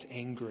Jesus gets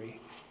angry.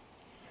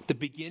 The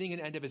beginning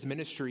and end of his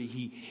ministry,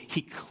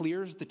 he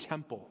clears the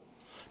temple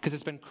because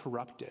it's been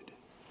corrupted.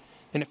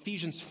 In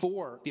Ephesians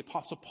 4, the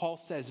Apostle Paul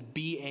says,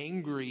 be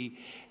angry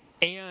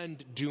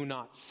and do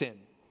not sin.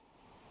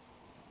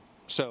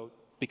 So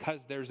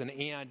because there's an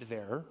and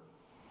there,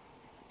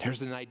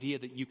 there's an idea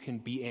that you can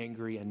be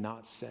angry and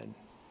not sin.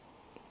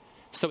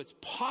 So it's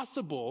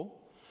possible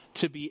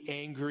to be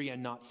angry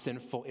and not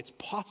sinful. It's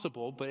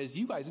possible, but as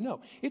you guys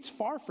know, it's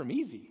far from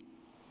easy.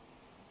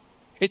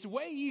 It's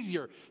way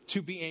easier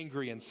to be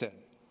angry and sin.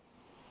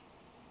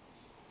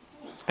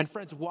 And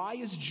friends, why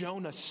is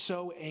Jonah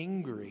so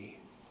angry?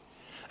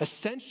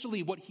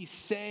 Essentially what he's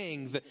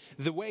saying,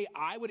 the way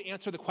I would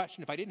answer the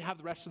question if I didn't have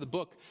the rest of the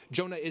book,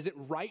 Jonah, is it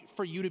right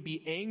for you to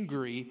be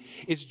angry?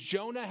 Is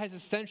Jonah has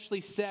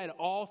essentially said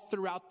all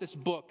throughout this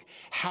book,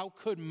 how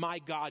could my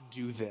God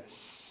do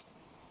this?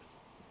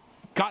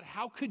 God,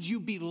 how could you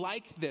be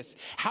like this?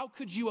 How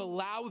could you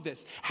allow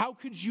this? How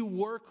could you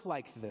work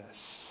like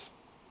this?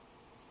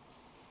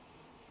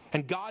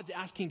 And God's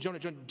asking Jonah,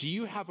 do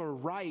you have a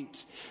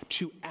right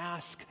to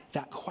ask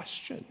that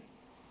question?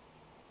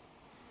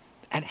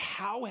 And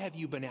how have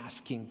you been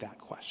asking that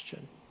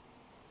question?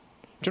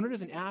 Jonah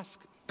doesn't ask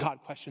God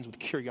questions with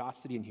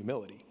curiosity and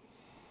humility.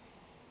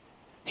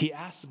 He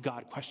asks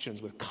God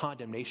questions with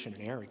condemnation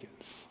and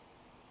arrogance.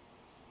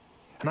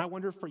 And I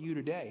wonder for you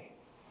today,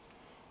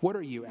 what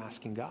are you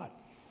asking God?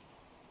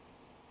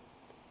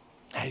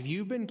 Have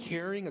you been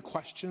carrying a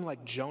question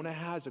like Jonah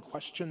has, a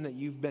question that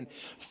you've been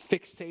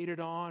fixated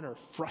on or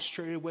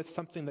frustrated with,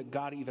 something that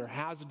God either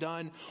has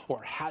done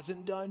or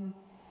hasn't done?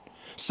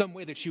 Some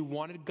way that you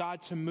wanted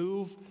God to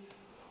move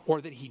or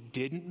that he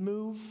didn't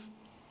move?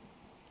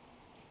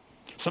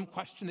 Some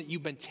question that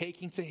you've been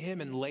taking to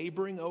him and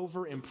laboring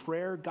over in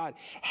prayer. God,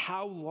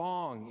 how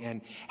long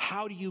and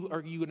how are you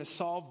going to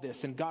solve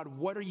this? And God,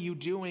 what are you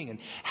doing? And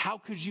how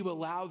could you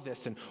allow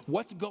this? And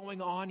what's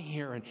going on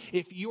here? And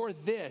if you're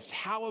this,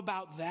 how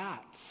about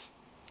that?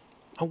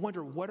 I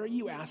wonder, what are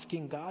you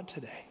asking God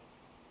today?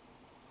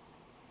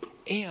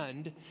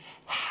 And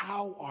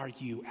how are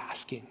you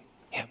asking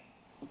him?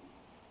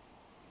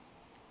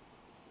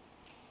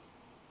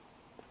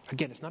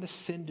 Again, it's not a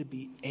sin to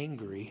be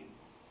angry.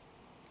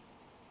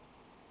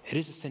 It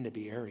is a sin to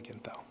be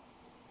arrogant, though.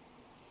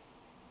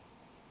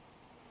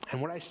 And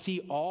what I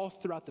see all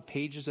throughout the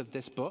pages of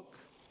this book,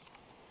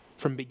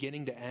 from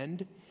beginning to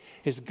end,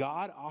 is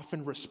God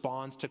often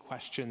responds to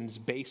questions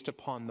based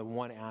upon the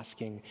one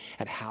asking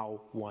and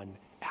how one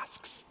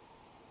asks.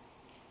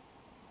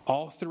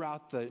 All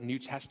throughout the New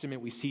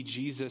Testament, we see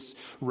Jesus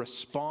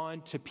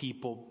respond to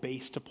people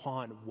based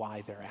upon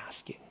why they're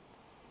asking.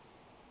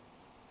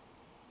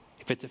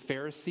 If it's a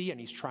Pharisee and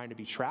he's trying to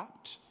be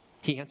trapped,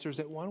 he answers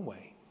it one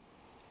way.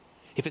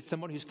 If it's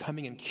someone who's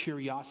coming in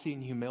curiosity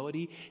and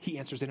humility, he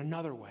answers it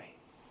another way.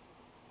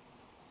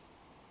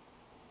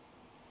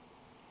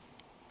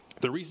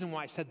 The reason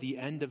why I said the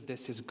end of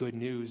this is good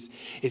news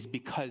is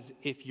because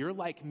if you're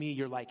like me,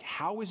 you're like,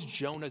 how is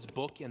Jonah's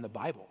book in the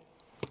Bible?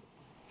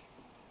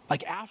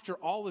 Like, after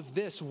all of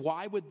this,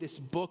 why would this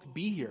book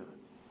be here?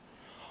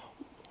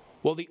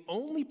 Well, the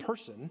only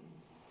person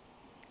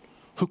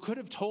who could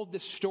have told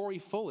this story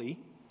fully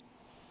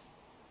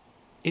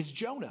is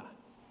Jonah.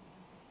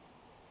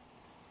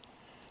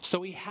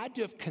 So he had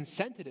to have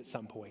consented at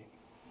some point,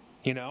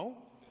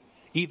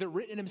 either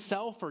written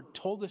himself or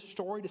told the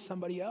story to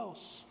somebody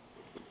else.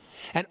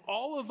 And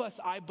all of us,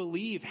 I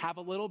believe, have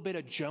a little bit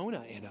of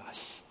Jonah in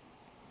us.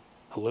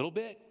 A little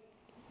bit,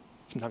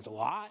 sometimes a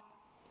lot.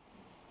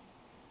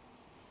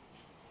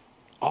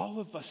 All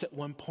of us at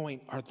one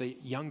point are the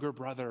younger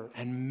brother,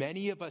 and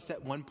many of us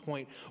at one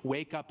point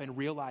wake up and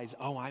realize,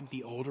 oh, I'm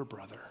the older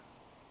brother.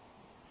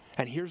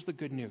 And here's the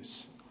good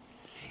news.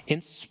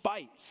 In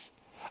spite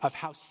of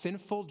how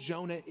sinful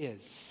Jonah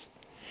is,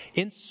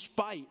 in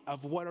spite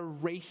of what a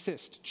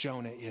racist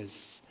Jonah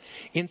is,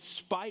 in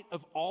spite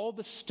of all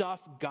the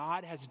stuff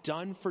God has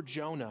done for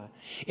Jonah,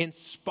 in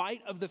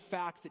spite of the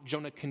fact that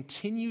Jonah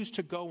continues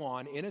to go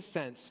on, in a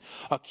sense,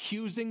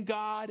 accusing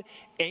God,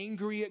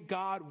 angry at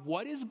God,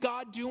 what is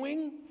God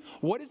doing?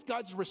 What is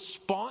God's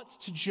response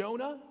to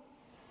Jonah?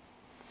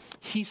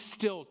 He's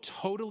still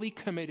totally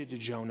committed to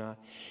Jonah.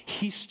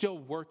 He's still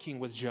working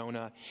with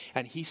Jonah,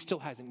 and he still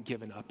hasn't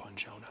given up on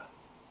Jonah.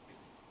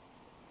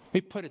 Let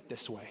me put it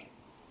this way.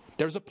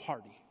 There's a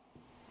party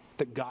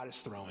that God is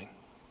throwing.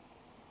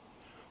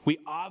 We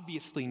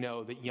obviously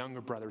know that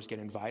younger brothers get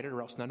invited,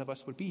 or else none of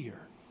us would be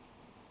here.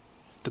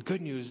 The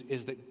good news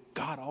is that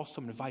God also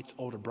invites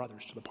older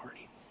brothers to the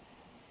party.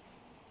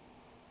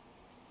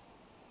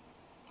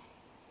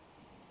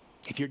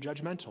 If you're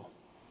judgmental,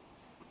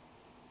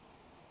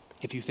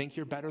 if you think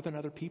you're better than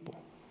other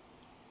people,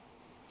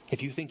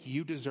 if you think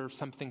you deserve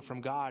something from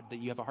God that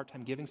you have a hard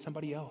time giving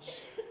somebody else,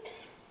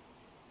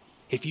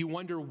 if you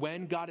wonder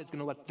when God is going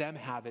to let them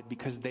have it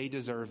because they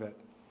deserve it,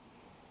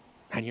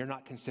 and you're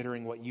not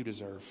considering what you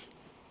deserve,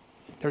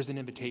 there's an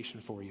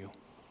invitation for you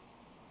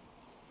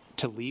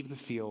to leave the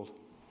field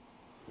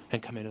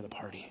and come into the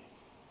party.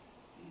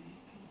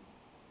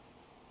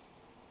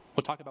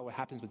 We'll talk about what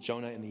happens with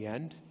Jonah in the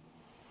end,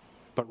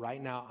 but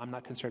right now I'm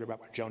not concerned about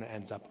where Jonah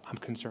ends up. I'm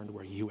concerned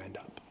where you end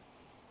up.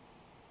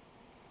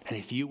 And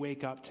if you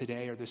wake up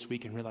today or this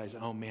week and realize,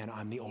 oh man,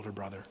 I'm the older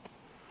brother,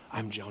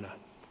 I'm Jonah,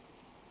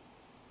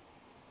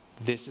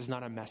 this is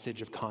not a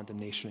message of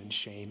condemnation and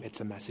shame. It's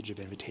a message of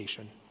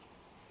invitation.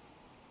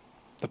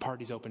 The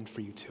party's open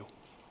for you too.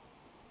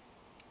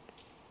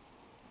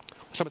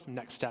 Let's talk about some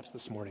next steps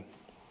this morning.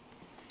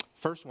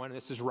 First one, and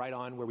this is right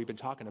on where we've been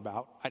talking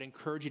about, I'd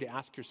encourage you to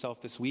ask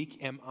yourself this week,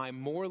 am I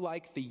more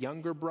like the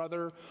younger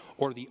brother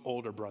or the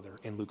older brother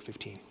in Luke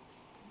 15?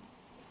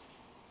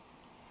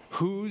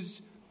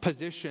 Whose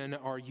position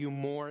are you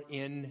more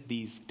in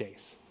these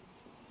days?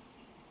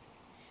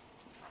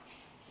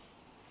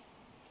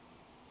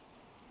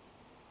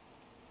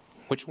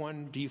 Which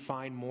one do you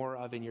find more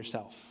of in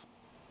yourself?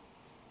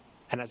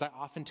 And as I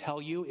often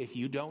tell you, if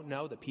you don't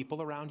know, the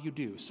people around you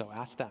do, so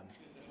ask them.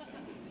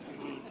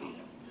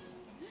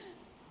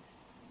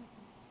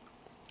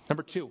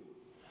 Number two,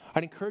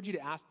 I'd encourage you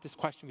to ask this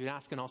question we've been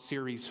asking all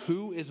series,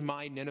 who is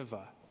my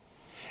Nineveh?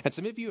 And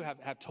some of you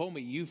have told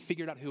me you've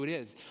figured out who it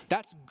is.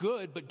 That's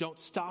good, but don't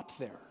stop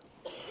there.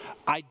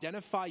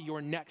 Identify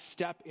your next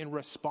step in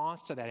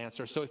response to that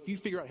answer. So if you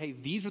figure out, hey,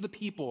 these are the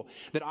people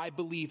that I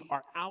believe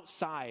are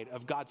outside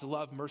of God's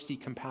love, mercy,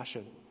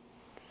 compassion,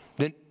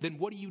 then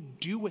what do you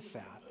do with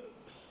that?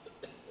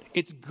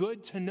 It's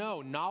good to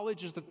know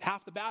knowledge is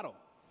half the battle,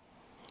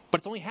 but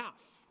it's only half.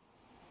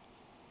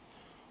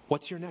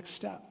 What's your next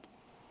step?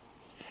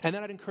 And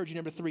then I'd encourage you,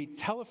 number three,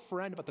 tell a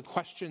friend about the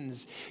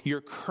questions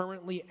you're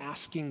currently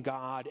asking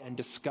God and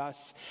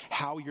discuss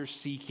how you're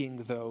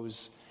seeking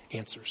those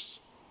answers.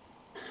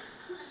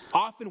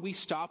 Often we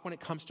stop when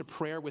it comes to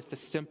prayer with the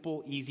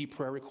simple, easy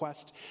prayer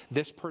request.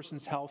 This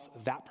person's health,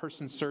 that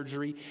person's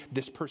surgery,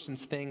 this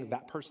person's thing,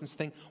 that person's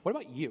thing. What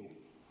about you?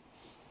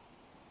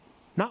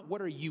 Not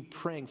what are you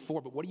praying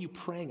for, but what are you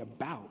praying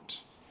about?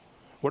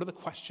 What are the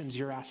questions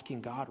you're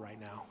asking God right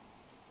now?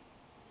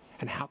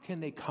 And how can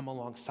they come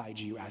alongside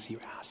you as you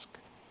ask?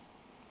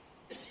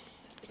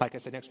 Like I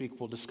said, next week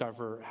we'll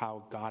discover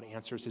how God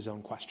answers his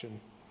own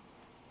question,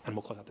 and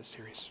we'll close out this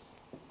series.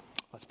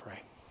 Let's pray.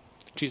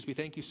 Jesus, we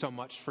thank you so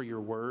much for your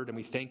word, and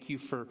we thank you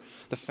for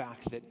the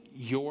fact that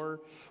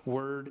your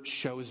word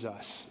shows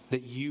us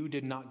that you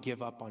did not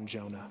give up on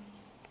Jonah.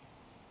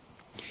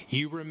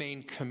 You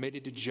remained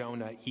committed to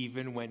Jonah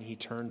even when he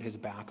turned his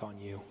back on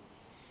you.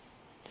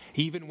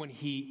 Even when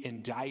he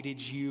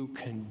indicted you,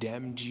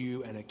 condemned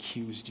you, and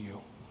accused you.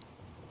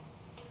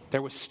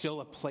 There was still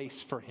a place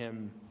for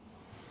him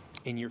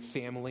in your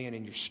family and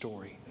in your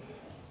story.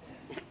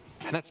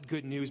 And that's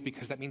good news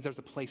because that means there's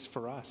a place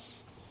for us.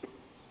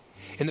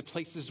 In the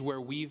places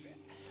where we've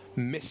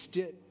missed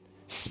it,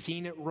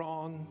 seen it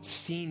wrong,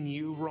 seen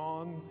you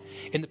wrong,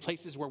 in the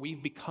places where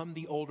we've become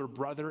the older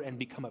brother and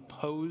become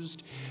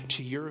opposed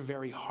to your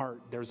very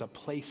heart, there's a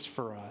place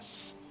for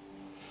us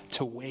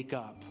to wake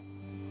up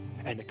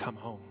and to come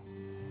home.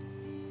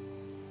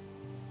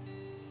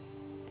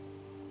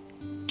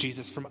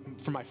 Jesus,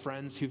 for my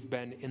friends who've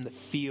been in the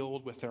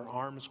field with their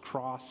arms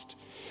crossed,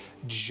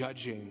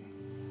 judging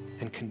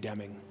and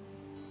condemning,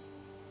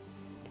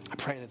 I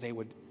pray that they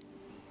would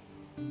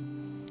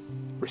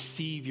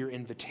receive your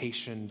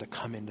invitation to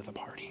come into the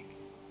party.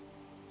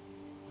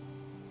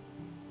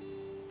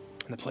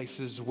 In the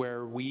places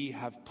where we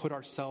have put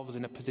ourselves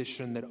in a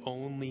position that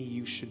only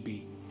you should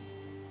be,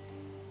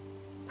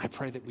 I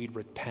pray that we'd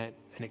repent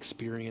and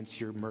experience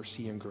your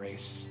mercy and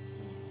grace.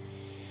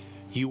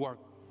 You are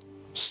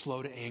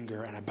slow to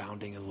anger and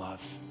abounding in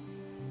love.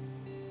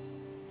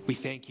 We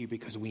thank you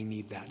because we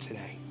need that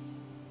today.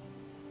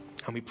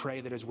 And we pray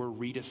that as we're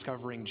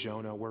rediscovering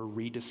Jonah, we're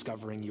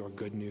rediscovering your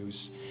good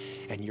news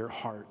and your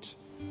heart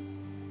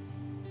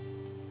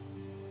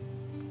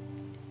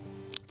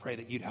pray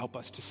that you'd help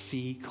us to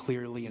see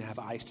clearly and have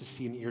eyes to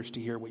see and ears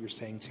to hear what you're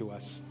saying to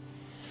us.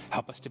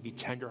 Help us to be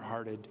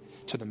tenderhearted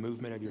to the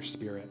movement of your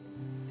Spirit.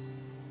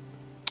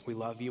 We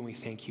love you and we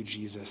thank you,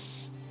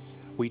 Jesus.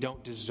 We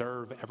don't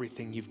deserve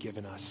everything you've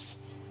given us.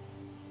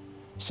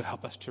 So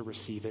help us to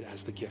receive it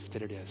as the gift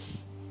that it is.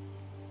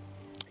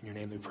 In your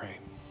name we pray.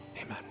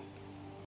 Amen.